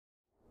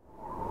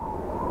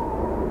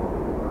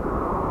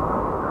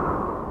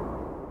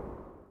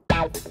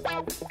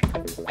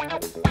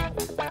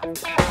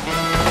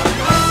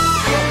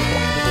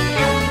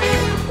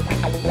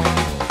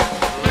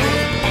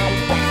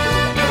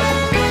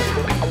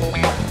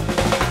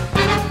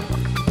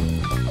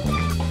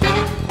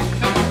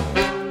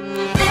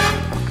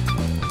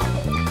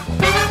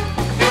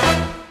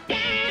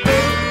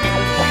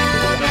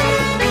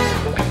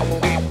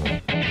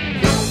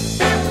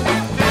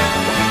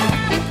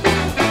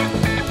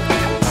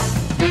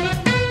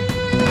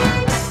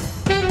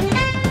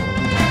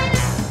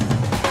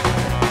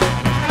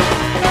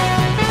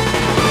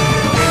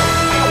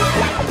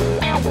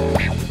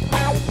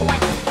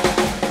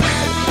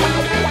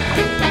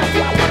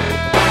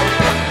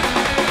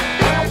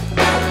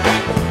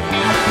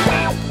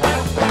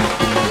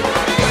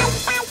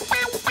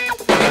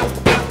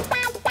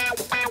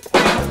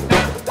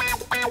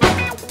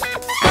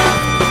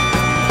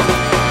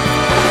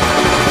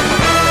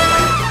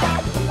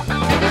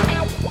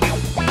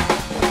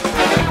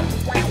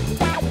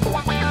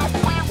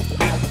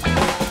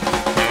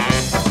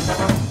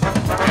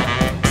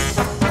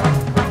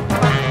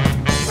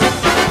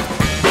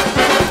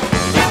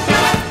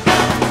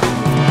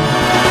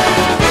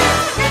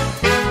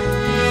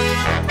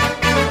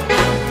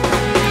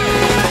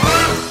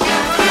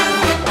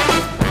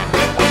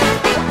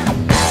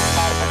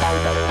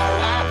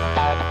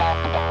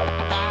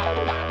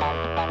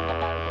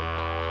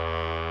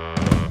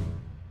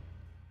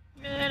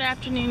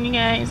Afternoon, you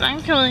guys. I'm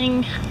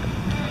feeling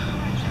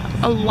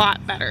a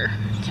lot better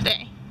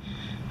today.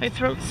 My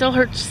throat still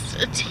hurts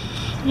a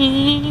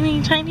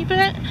teeny tiny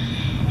bit,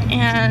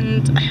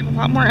 and I have a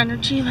lot more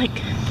energy.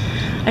 Like,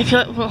 I feel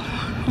like, well,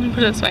 let me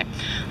put it this way.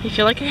 I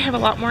feel like I have a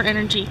lot more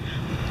energy,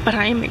 but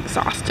I am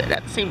exhausted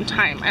at the same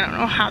time. I don't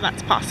know how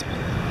that's possible.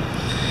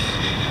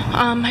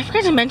 I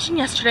forgot to mention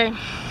yesterday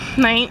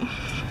night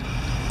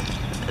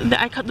that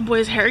I cut the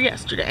boy's hair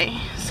yesterday,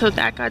 so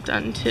that got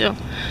done too.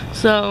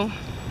 So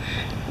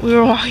we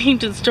were walking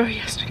to the store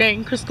yesterday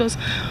and Chris goes,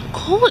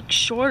 "Cole looks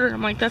shorter."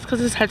 I'm like, that's because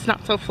his head's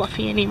not so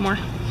fluffy anymore.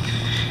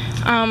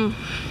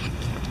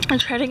 I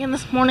tried again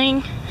this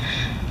morning.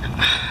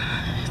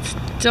 It's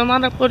still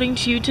not uploading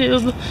to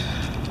YouTube.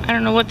 I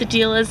don't know what the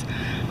deal is.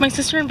 My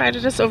sister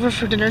invited us over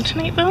for dinner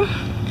tonight though,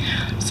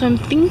 so I'm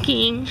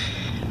thinking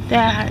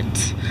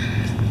that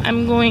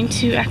I'm going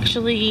to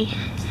actually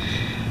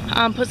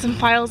put some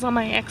files on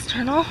my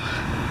external,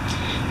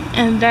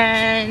 and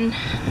then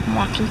I'm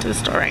walking to the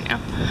store right now.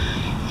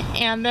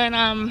 And then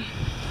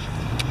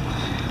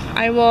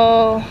I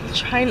will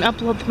try and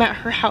upload them at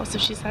her house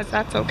if she says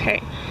that's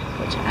okay,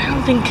 which I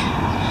don't think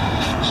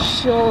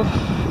she'll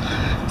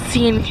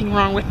see anything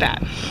wrong with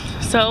that.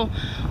 So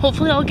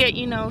hopefully I'll get,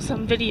 you know,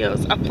 some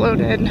videos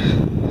uploaded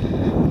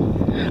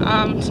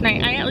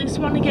tonight. I at least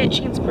want to get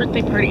Shane's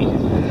birthday party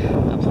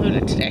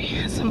uploaded today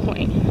at some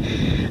point.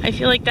 I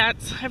feel like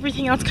that's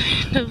everything else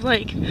kind of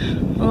like,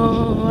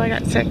 oh, I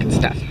got sick and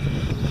stuff.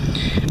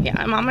 Yeah,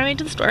 I'm on my way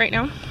to the store right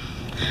now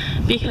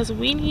because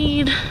we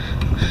need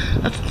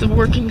a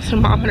working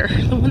thermometer.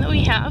 The one that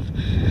we have,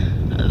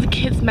 the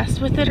kids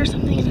messed with it or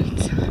something.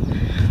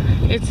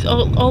 It's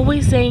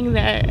always saying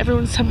that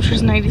everyone's temperature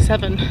is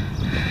 97.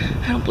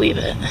 I don't believe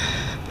it.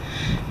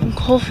 And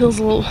Cole feels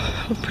a little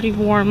pretty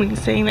warm and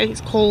he's saying that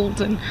he's cold,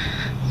 and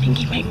I think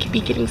he might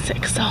be getting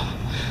sick, so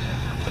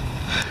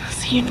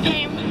see you in a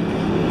minute.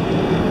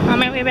 On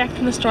my way back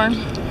from the store.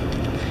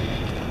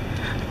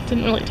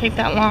 Didn't really take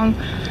that long,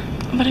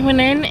 but I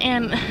went in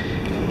and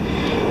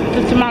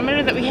the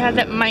thermometer that we had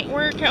that might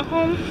work at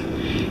home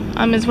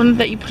is one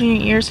that you put in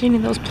your ear, so you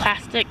need those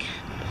plastic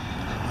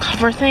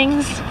cover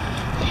things,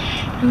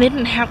 and they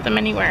didn't have them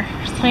anywhere,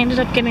 so I ended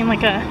up getting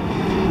like a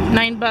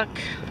 $9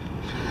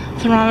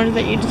 thermometer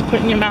that you just put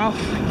in your mouth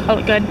and call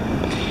it good.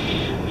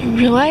 I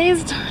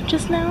realized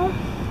just now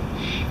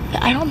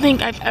that I don't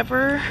think I've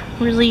ever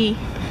really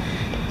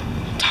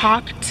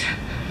talked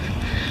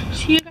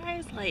to you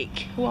guys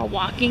like while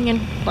walking in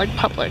like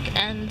public,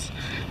 and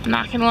I'm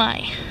not gonna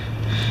lie,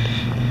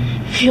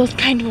 it feels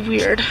kind of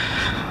weird.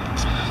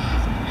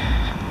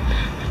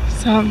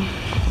 So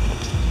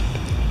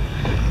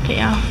okay,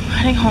 yeah, I'm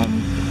heading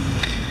home.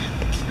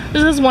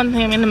 This is one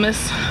thing I'm gonna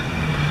miss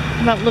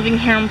about living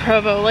here in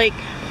Provo. Like,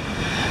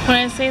 when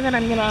I say that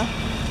I'm gonna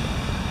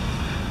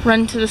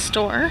run to the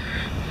store,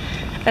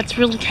 that's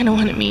really kind of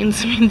what it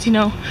means. It means, you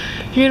know,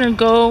 you're gonna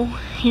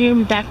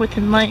be back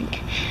within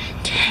like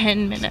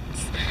 10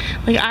 minutes.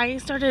 Like, I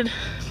started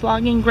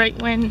vlogging right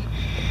when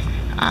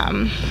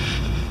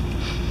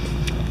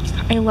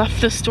I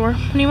left the store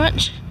pretty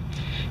much.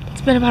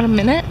 It's been about a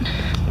minute,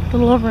 a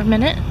little over a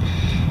minute,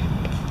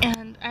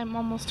 and I'm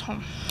almost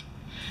home.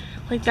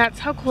 Like, that's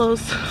how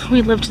close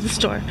we live to the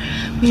store.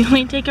 We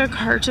only take our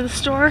car to the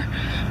store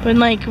when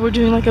like we're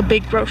doing like a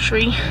big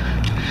grocery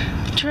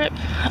trip.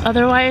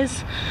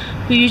 Otherwise,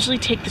 we usually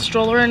take the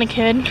stroller and a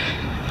kid,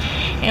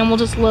 and we'll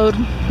just load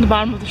the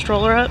bottom of the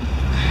stroller up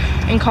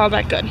and call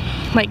that good.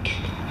 Like,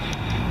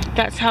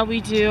 that's how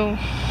we do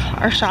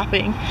our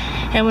shopping.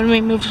 And when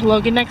we move to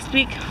Logan next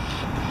week,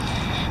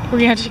 we're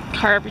gonna have to take a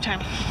car every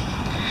time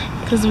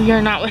because we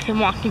are not within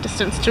walking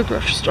distance to a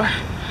grocery store.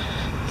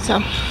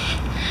 So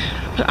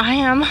But I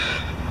am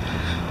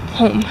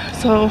home,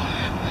 so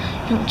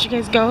I'll let you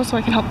guys go so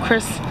I can help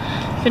Chris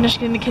finish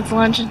getting the kids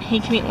lunch and he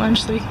can eat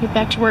lunch so he can get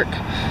back to work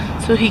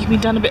so he can be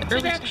done a bit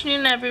early. Good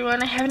afternoon,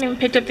 everyone. I haven't even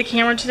picked up the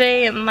camera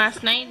today, and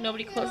last night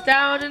nobody closed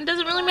out, and it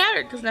doesn't really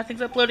matter because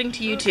nothing's uploading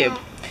to YouTube.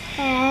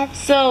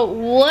 So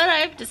what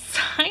I've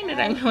decided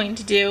I'm going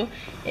to do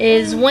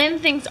is when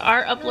things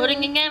are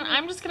uploading again,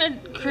 I'm just gonna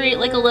create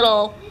like a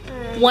little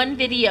one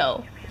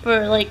video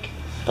for like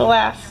the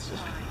last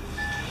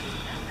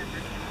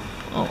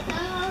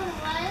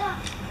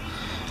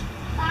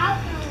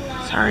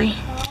sorry.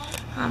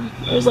 I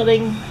was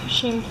letting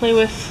Shane play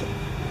with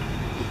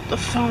the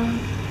phone.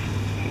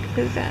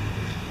 Play with that.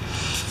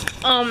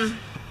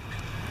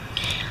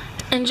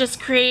 And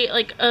just create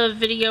like a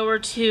video or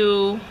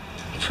two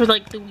for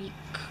like the week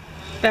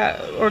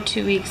or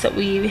 2 weeks that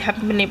we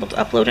haven't been able to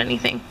upload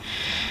anything.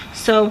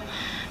 So,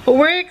 but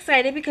we're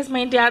excited because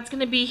my dad's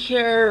gonna be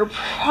here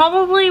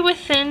probably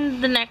within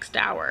the next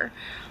hour,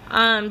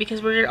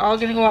 because we're all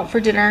gonna go out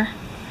for dinner.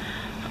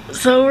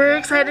 So we're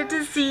excited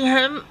to see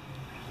him.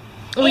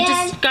 We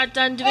just got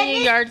done doing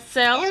a yard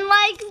sale. And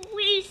like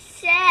we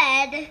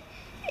said,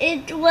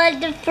 it was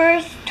the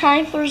first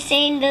time for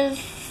Shane to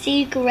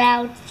see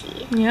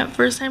Grouchy. Yeah,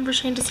 first time for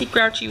Shane to see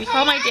Grouchy. We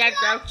call my dad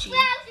Grouchy.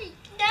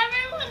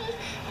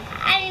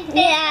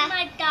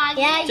 My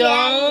dog.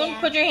 Don't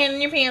put your hand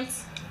in your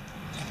pants.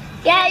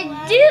 Yeah,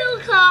 I do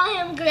call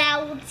him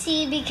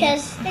Grouchy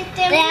because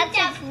that's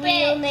his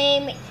real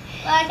name.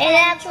 And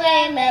that's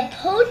why I'm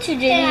supposed to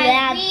do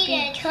that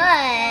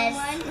because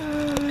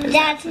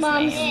that's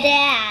Mom's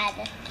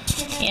dad.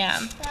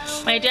 Yeah.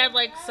 My dad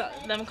likes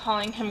them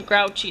calling him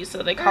Grouchy,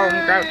 so they call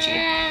him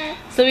Grouchy.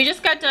 So we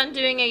just got done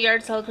doing a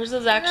yard sale. Chris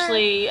is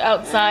actually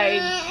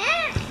outside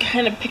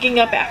kind of picking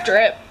up after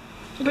it,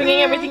 bringing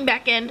everything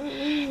back in.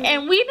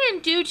 And we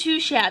didn't do too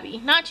shabby.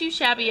 Not too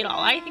shabby at all.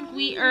 I think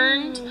we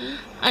earned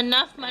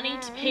enough money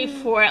to pay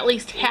for at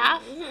least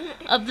half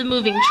of the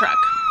moving truck.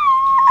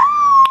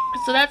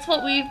 So that's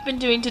what we've been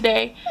doing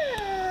today.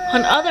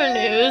 On other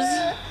news,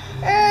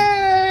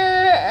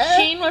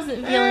 Shane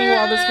wasn't feeling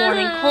well this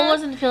morning. Cole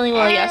wasn't feeling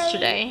well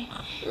yesterday.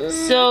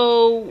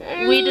 So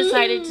we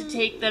decided to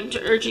take them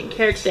to urgent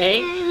care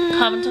today.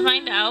 Come to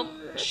find out,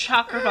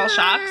 shocker of all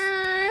shocks,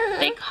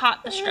 they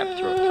caught the strep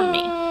throat from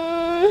me.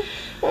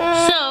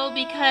 So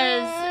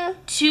because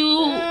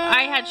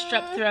I had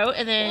strep throat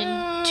and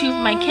then 2 of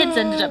my kids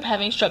ended up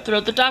having strep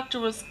throat, the doctor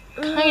was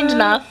kind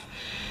enough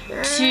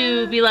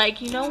to be like,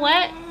 you know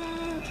what?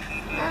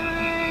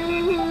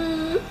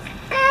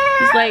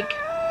 He's like,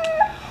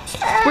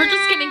 we're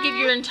just gonna give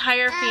your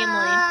entire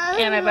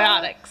family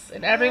antibiotics,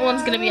 and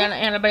everyone's gonna be on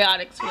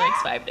antibiotics for the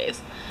next 5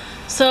 days.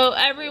 So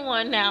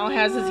everyone now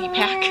has a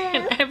Z-Pack,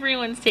 and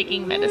everyone's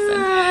taking medicine.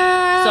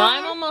 So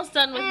I'm almost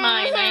done with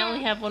mine. I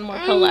only have 1 more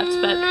pill left,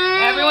 but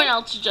everyone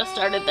else just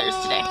started theirs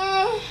today.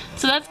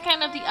 So that's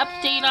kind of the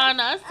update on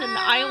us, and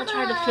I will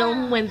try to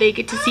film when they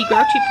get to see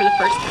Grouchy for the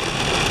first time.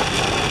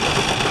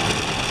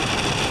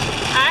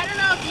 I don't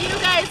know if you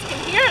guys can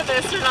hear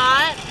this or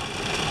not,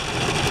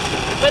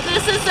 but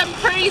this is some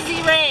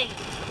crazy rain.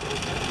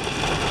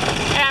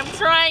 And I'm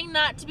trying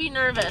not to be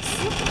nervous.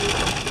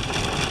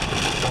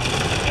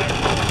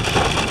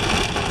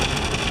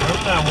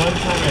 Remember that one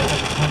time I had to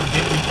come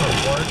get you from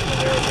work when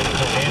there was a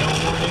tornado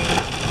warning?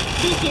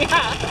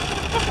 Yeah.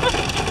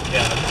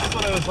 Yeah, this is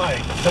what it was like,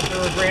 except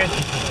there were branches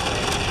in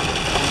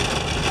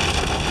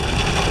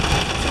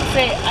the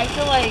way. I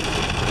feel like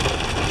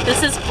this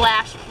is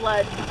flash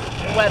flood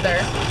weather.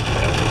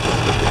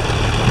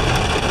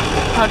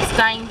 Oh, it's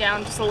dying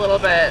down just a little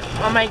bit.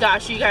 Oh my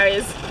gosh, you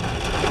guys.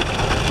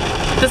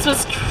 This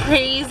was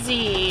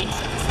crazy.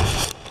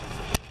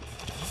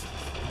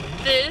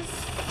 This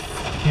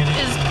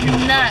is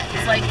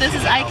nuts. Like, this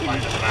is, I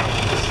can,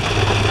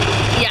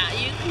 yeah,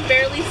 you can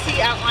barely see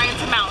outlines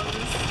of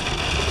mountains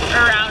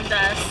around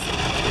us.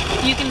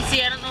 You can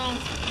see, I don't know,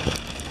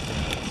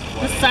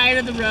 the side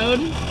of the road,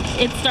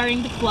 it's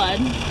starting to flood.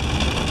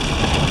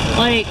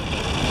 Like,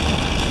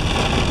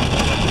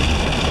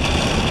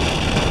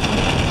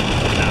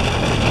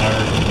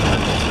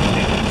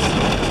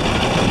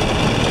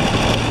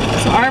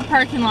 so our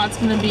parking lot's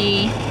gonna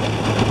be,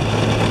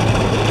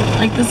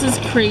 like, this is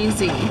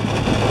crazy.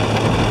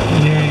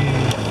 Yay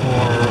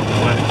for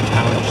wet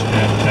couch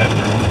and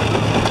bedroom.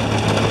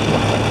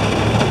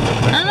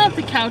 I don't know if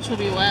the couch will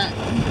be wet.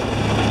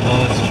 Oh,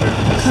 that's true.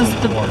 Because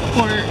the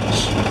porch.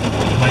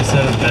 My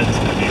set of bed's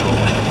gonna be all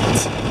wet.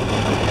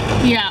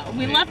 Yeah,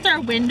 we left our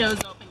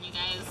windows open, you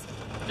guys,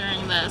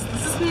 during this.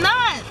 This is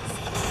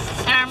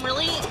nuts! And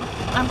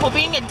I'm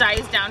hoping it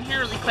dies down here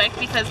really quick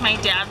because my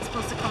dad's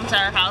supposed to come to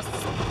our house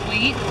this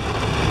week.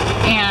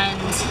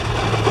 And,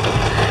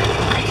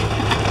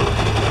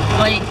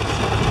 like,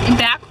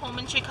 back home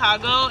in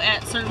Chicago,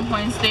 at certain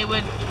points, they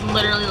would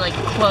literally, like,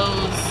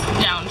 close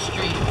down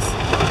streets.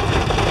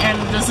 And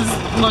this is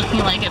looking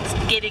like it's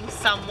getting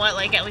somewhat,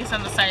 like, at least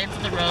on the sides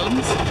of the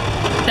roads,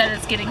 that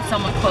it's getting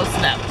somewhat close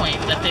to that point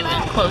that they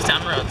would close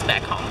down roads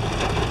back home.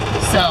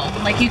 So,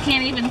 like, you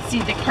can't even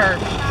see the curb.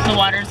 The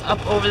water's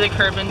up over the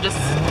curb and just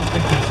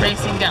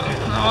racing down.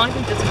 Oh, I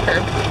think there's a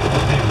curb.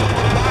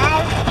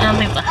 I don't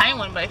think it's a high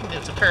one, but I think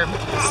there's a curb.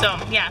 So,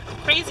 yeah,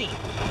 crazy.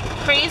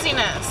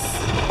 Craziness.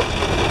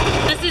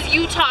 This is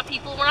Utah,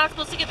 people. We're not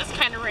supposed to get this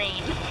kind of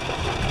rain.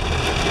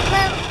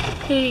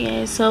 Hey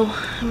guys, so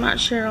I'm not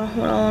sure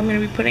what all I'm going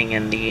to be putting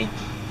in the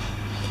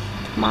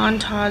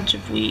montage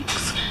of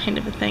weeks kind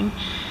of a thing.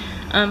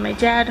 My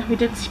dad, we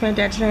did see my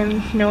dad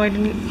today. No, I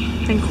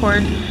didn't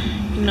record,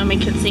 you know, my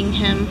kid seeing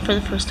him for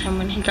the first time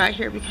when he got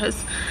here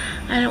because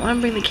I didn't want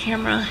to bring the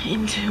camera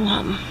into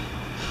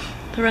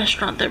the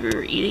restaurant that we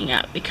were eating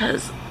at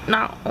because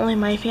not only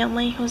my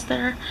family was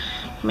there,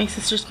 my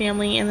sister's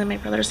family and then my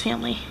brother's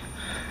family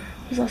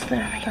was also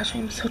there. Oh my gosh,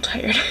 I'm so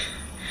tired.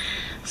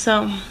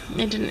 So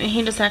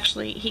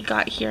he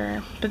got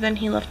here, but then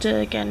he left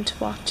again to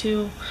walk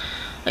to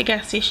a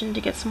gas station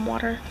to get some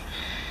water.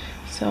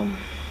 So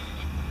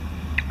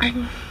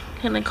I'm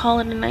gonna call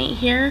it a night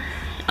here.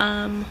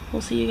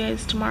 We'll see you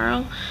guys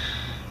tomorrow.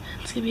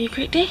 It's gonna be a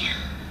great day.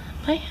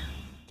 Bye.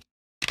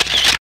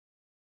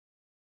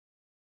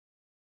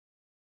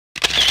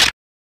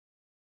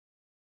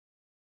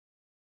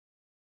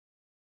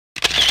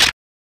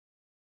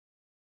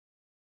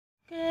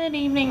 Good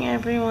evening,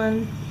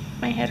 everyone.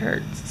 My head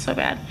hurts so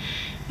bad.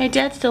 My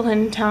dad's still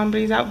in town,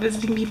 but he's out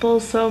visiting people,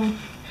 so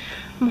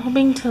I'm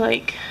hoping to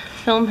like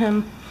film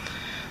him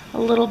a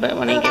little bit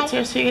when he gets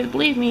here so you guys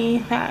believe me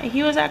that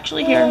he was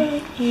actually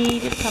here. He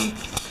did come.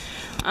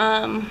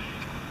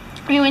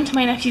 We went to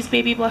my nephew's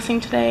baby blessing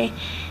today,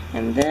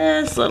 and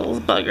this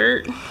little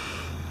buggart,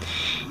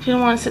 he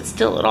didn't want to sit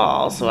still at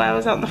all, so I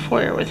was out in the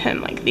foyer with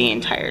him like the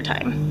entire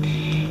time.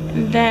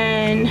 And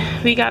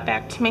then we got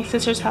back to my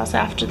sister's house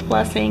after the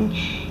blessing,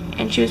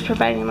 and she was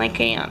providing like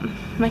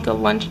a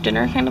lunch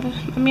dinner kind of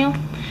a meal,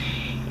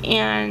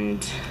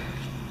 and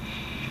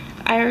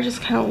Ira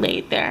just kind of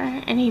laid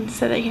there, and he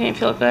said that he didn't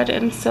feel good,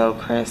 and so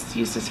Chris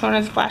used his phone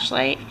as a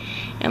flashlight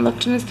and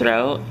looked in his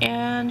throat,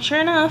 and sure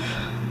enough,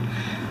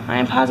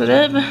 I'm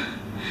positive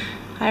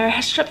Ira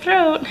has strep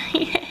throat.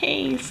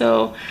 Yay!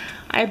 So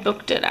I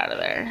booked it out of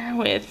there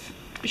with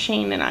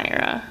Shane and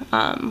Ira.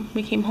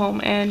 We came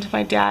home, and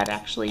my dad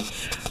actually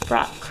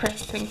brought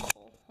Chris and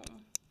Cole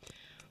home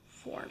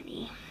for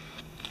me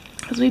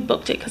because we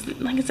booked it because,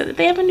 like I said,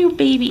 they have a new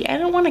baby. I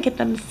don't want to get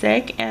them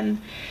sick,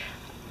 and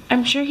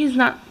I'm sure he's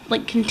not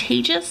like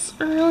contagious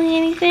or really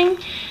anything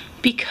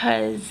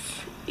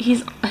because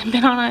he's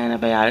been on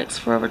antibiotics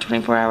for over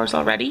 24 hours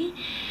already,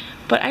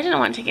 but I didn't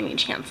want to take any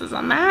chances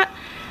on that,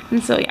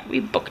 and so yeah, we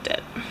booked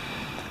it.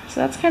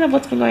 So that's kind of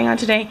what's been going on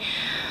today.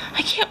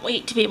 I can't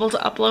wait to be able to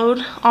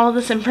upload all of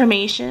this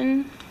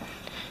information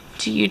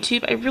to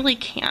YouTube. I really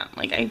can't.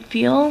 Like, I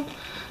feel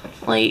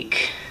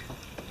like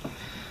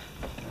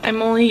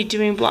I'm only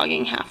doing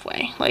vlogging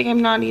halfway. Like,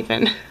 I'm not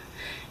even,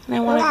 and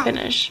I want to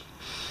finish.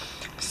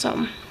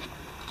 So,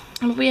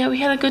 but yeah, we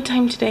had a good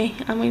time today.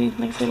 I'm waiting,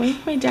 like I said, waiting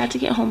for my dad to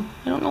get home.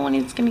 I don't know when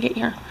he's gonna get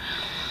here.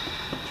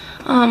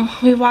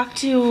 We walked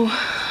to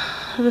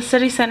the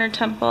city center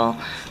temple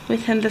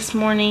with him this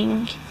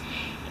morning,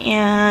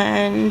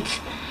 and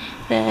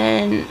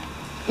then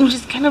we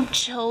just kind of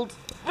chilled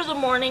for the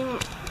morning,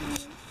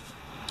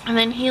 and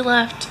then he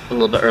left a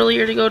little bit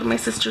earlier to go to my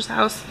sister's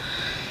house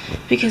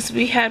because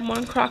we had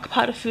one crock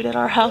pot of food at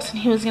our house, and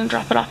he was gonna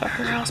drop it off at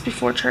her house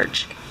before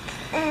church.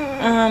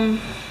 And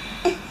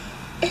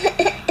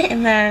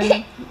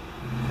then,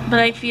 but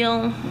I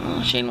feel,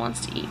 well, Shane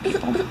wants to eat,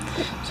 people, so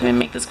I'm gonna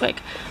make this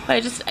quick.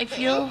 But I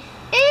feel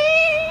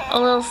a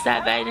little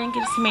sad that I didn't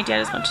get to see my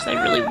dad as much as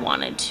I really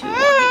wanted to while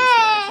he was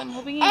here. So I'm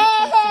hoping he gets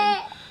home soon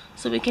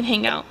so we can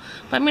hang out.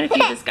 But I'm gonna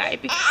feed this guy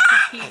because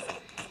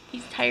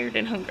he's tired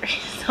and hungry.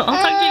 So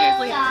I'll talk to you guys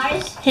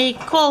later. Hey,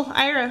 Cole,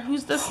 Ira,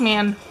 who's this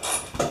man?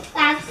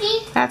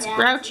 Grouchy? That's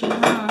Grouchy,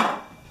 huh?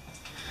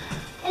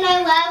 And I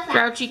love that.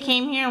 Grouchy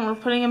came here and we're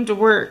putting him to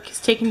work. He's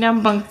taking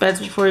down bunk beds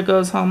before he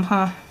goes home,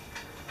 huh?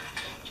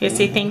 Should I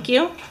say thank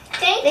you?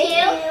 Thank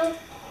you.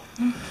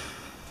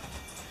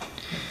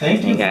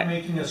 Thank you for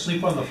making us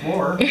sleep on the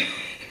floor.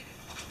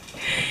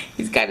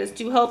 He's got his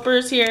two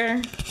helpers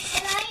here.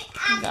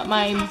 Got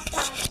mine.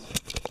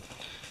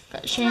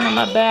 Got Shane on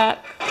my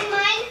back.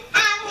 Mine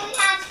actually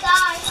has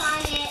stars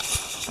on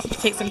it.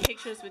 I'll take some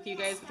pictures with you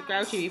guys with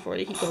Grouchy before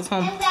he goes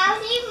home. And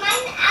Grouchy,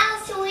 mine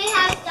actually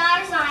has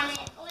stars on it.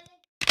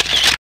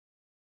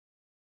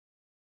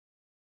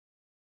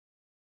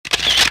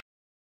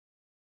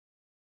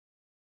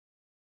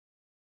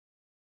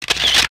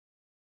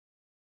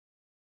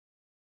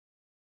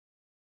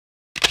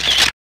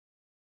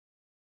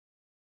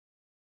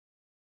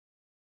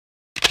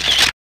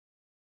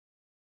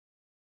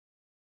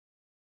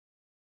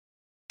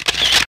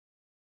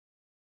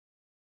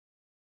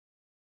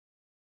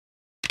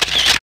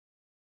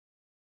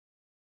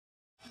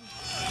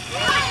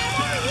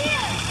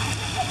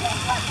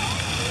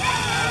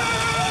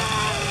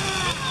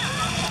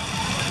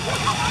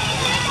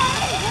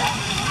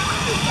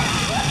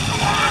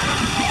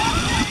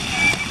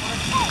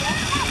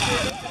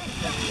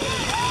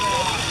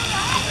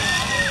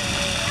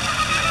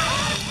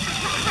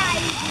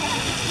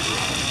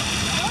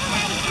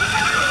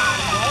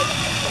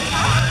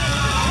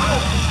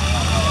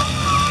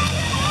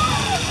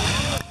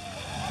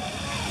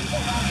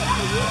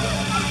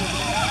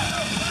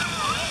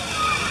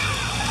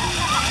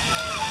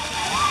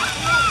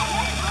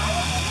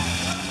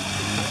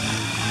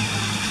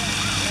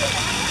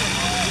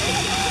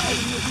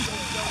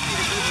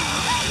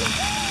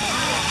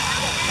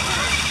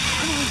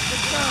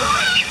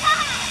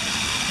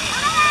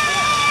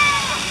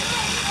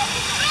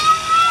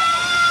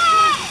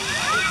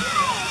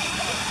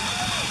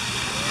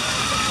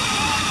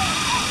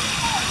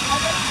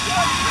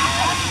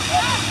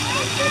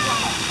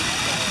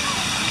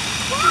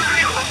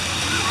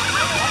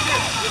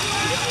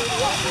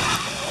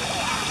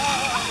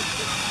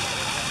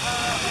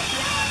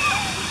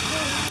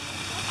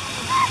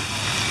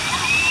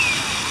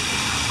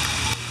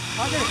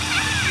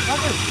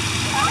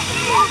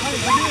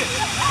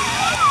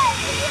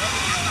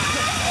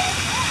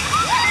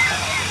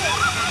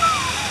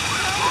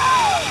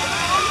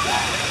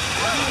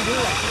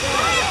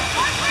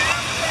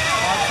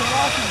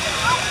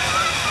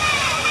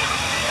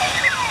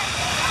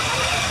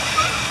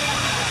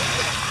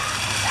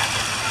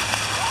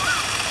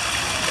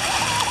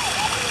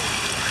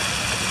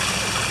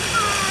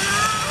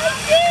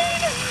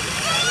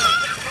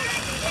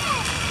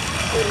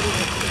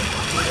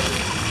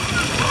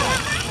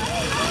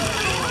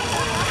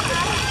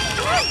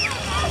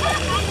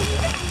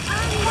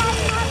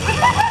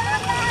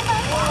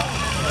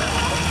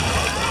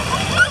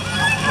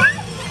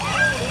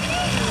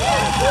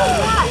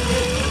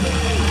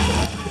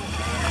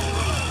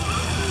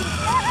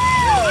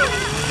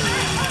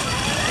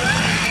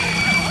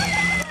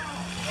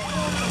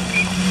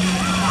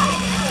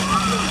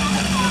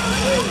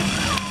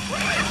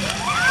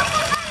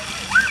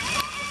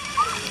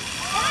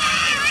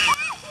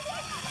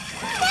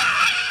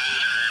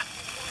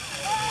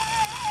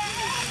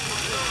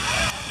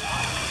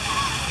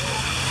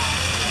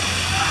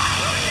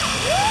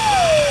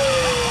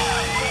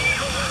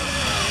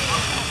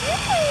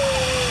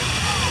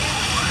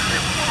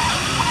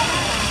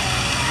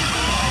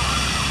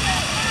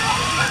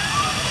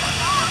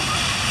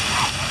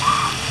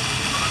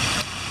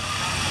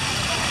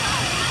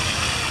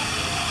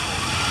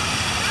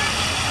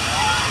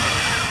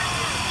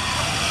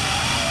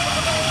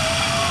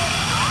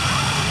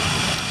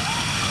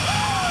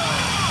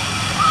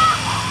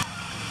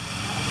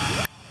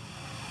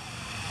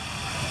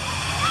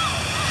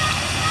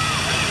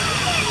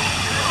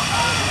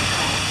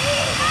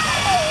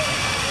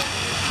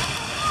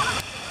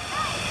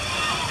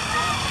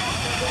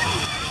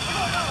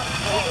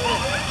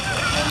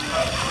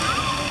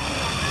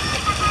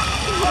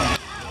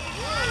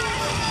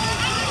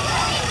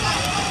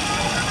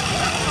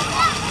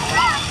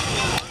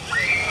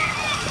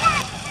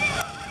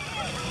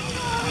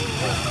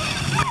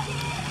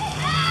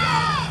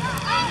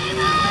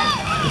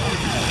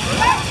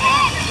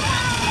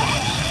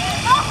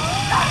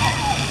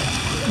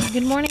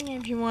 Good morning,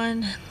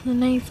 everyone. A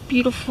nice,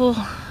 beautiful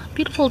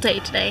day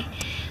today.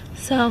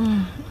 So,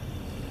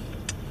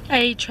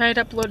 I tried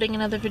uploading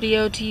another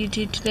video to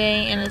YouTube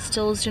today, and it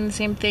still is doing the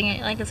same thing.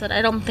 Like I said,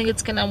 I don't think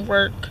it's gonna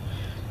work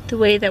the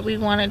way that we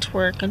want it to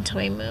work until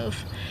we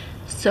move.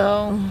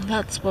 So,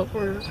 that's what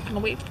we're gonna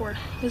wait for,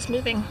 is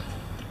moving.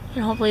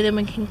 And hopefully then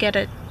we can get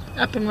it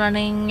up and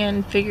running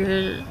and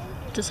figure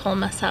this whole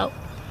mess out.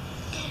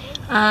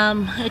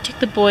 I took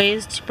the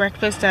boys to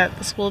breakfast at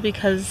the school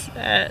because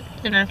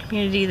in our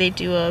community they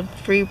do a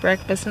free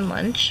breakfast and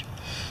lunch,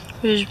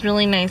 which is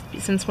really nice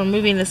since we're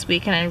moving this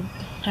week and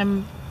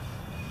I'm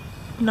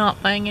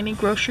not buying any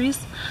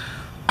groceries.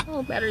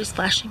 Oh, battery's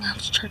flashing. I'll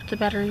have to charge the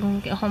battery when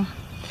we get home.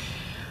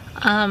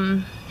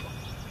 And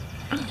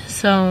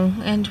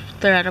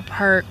they're at a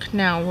park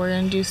now. We're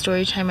gonna do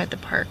story time at the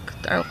park.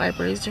 Our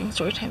library is doing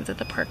story times at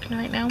the park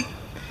right now,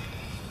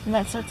 and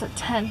that starts at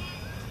 10.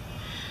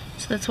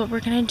 So that's what we're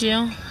gonna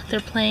do.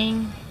 They're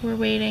playing, we're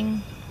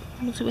waiting,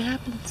 we'll see what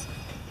happens.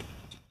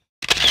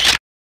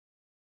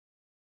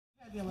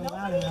 Be a little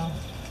louder now.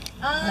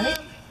 Right?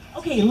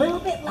 Okay, a little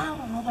bit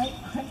louder, all right?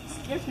 I'm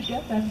scared to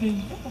death. I'm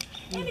getting.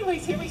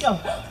 Anyways, here we go.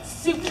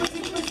 Super,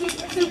 super,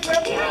 super, super.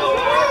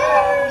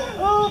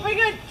 Oh, very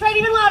good. Try it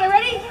even louder.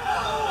 Ready?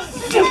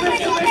 Super,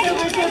 super,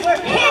 super, super.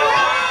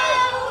 Hero!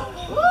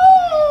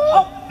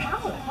 Oh,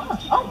 power.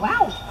 Oh,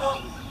 wow.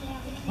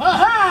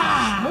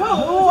 Aha!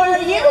 Who are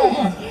you?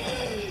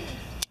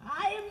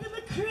 I am the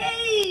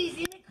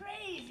McCrazy,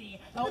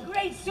 the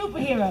great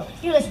superhero.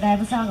 You listen, I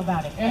have a song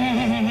about it.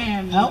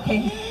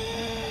 Okay.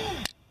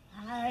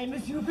 I'm a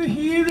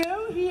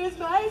superhero, here's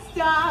my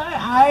star.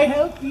 I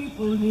help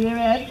people near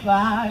and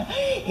far.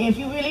 If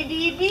you really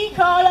need me,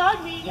 call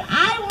on me.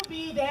 I will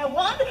be there.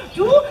 1,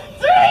 2,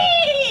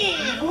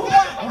 3!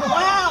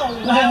 Wow.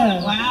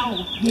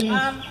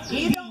 Yes.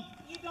 You don't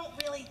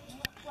really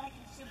look like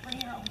a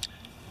superhero.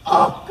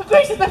 Oh, good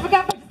gracious, I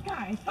forgot my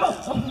disguise. Let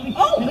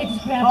me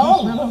just grab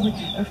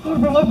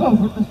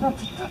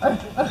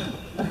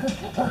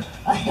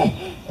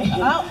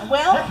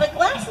Well, the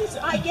glasses,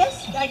 I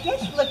guess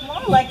you look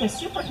more like a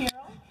superhero.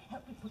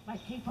 Help me put my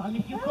cape on.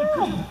 If you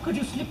could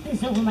you slip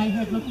this over my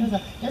head? Look,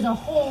 there's a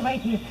hole right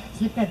here.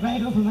 Slip that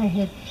right over my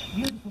head.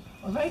 Beautiful.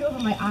 Or right over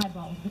my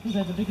eyeballs, because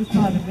they're the biggest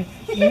part of me.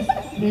 Yes,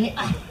 really.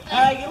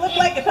 You look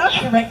like a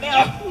doctor right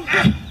now.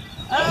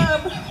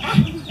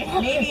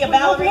 Maybe a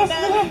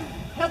ballerina.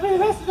 Help me the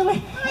rest of the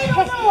way. I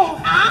don't know.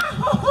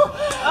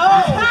 Oh.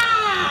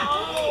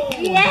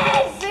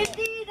 Yes,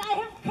 indeed, I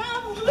have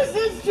come to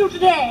assist you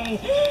today.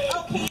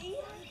 Okay.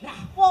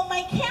 Well,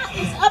 my cat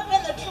is up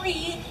in the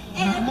tree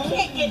and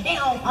can't get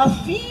down. A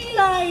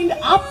feline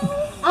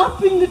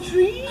up in the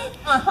tree?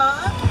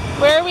 Uh-huh.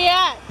 Where are we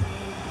at?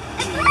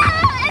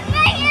 I'm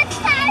very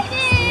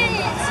excited!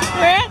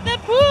 We're at the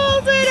pool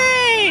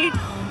today!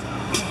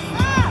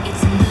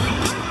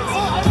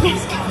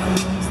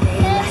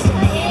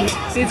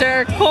 These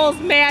are Cole's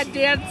mad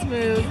dance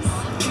moves.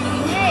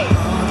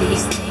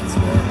 These things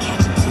will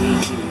catch up to you.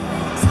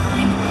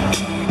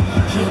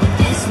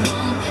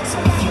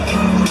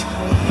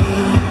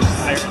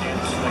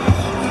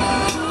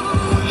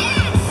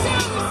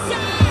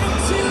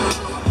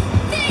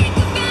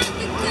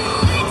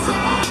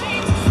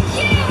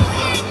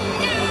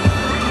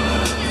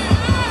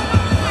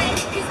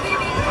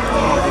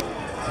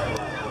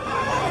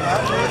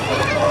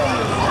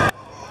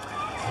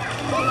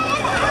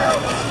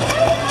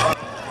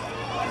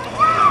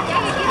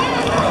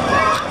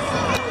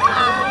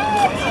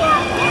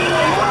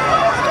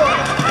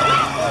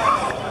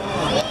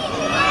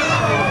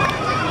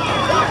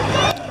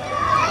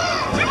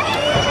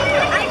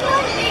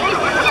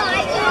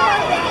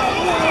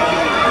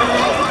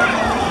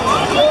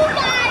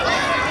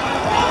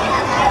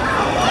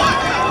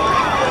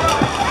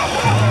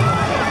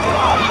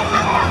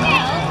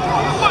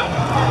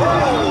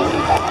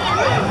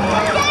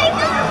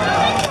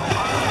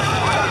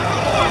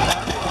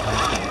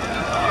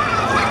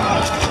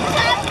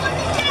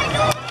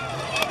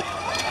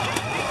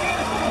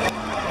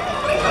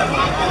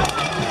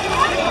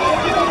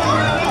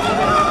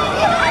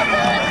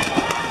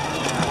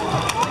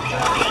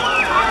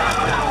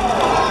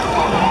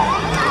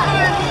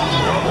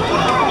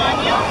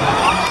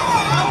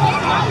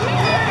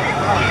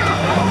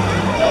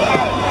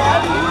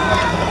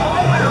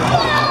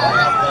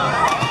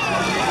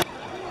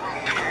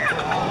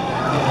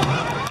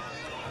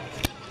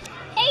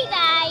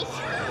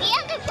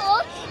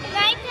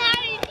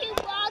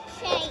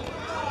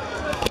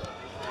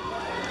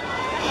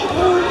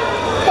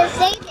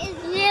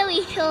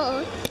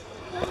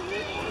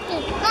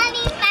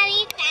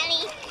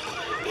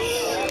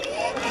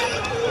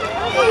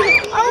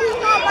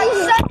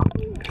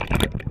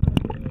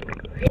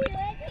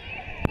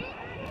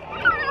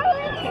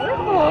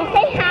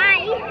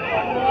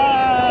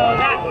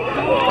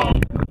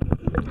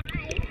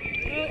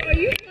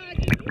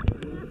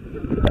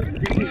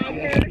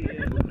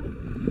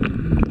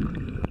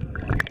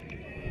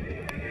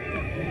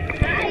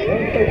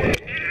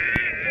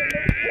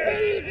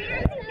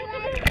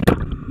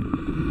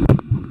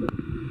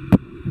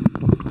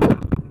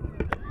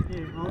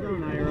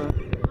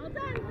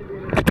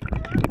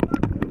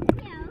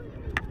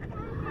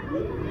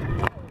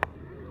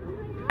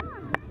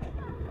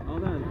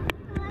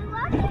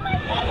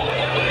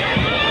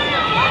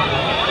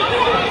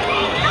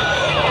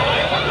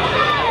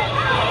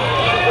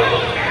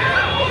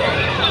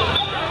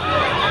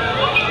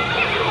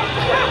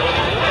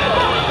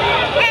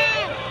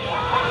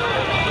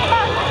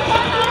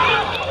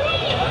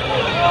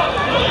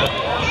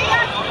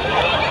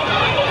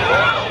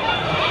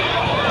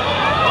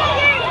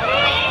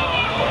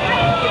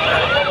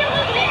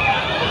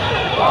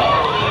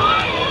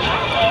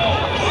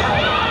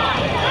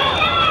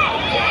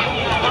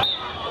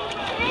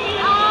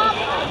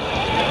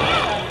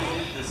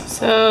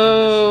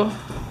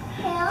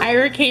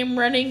 came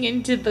running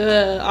into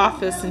the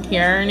office in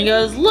here and he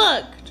goes,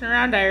 look, turn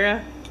around,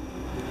 Ira.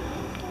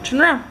 Turn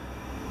around.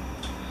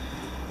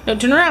 No,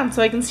 turn around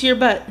so I can see your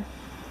butt.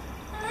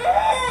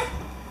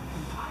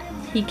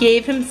 He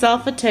gave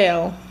himself a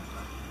tail.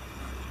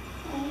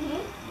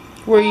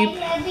 Were you? I'm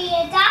gonna be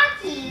a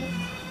doggy.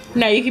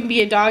 Now you can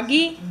be a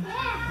doggy?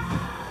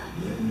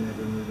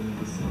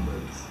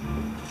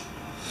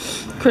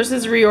 Chris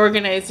is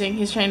reorganizing.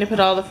 He's trying to put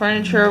all the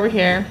furniture over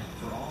here.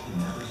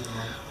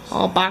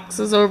 All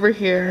boxes over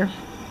here.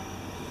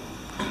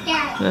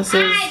 Yeah, This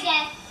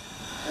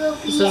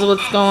is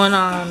what's going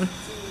on.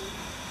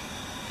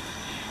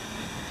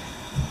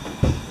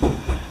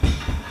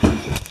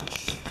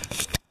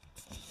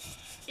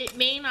 It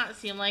may not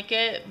seem like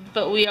it,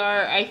 but we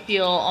are, I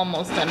feel,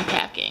 almost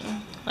unpacking.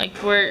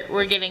 Like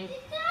we're getting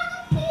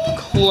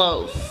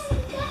close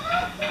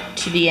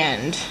to the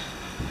end.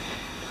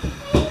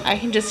 I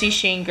can just see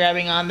Shane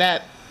grabbing on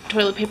that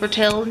toilet paper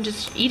tail and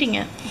just eating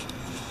it.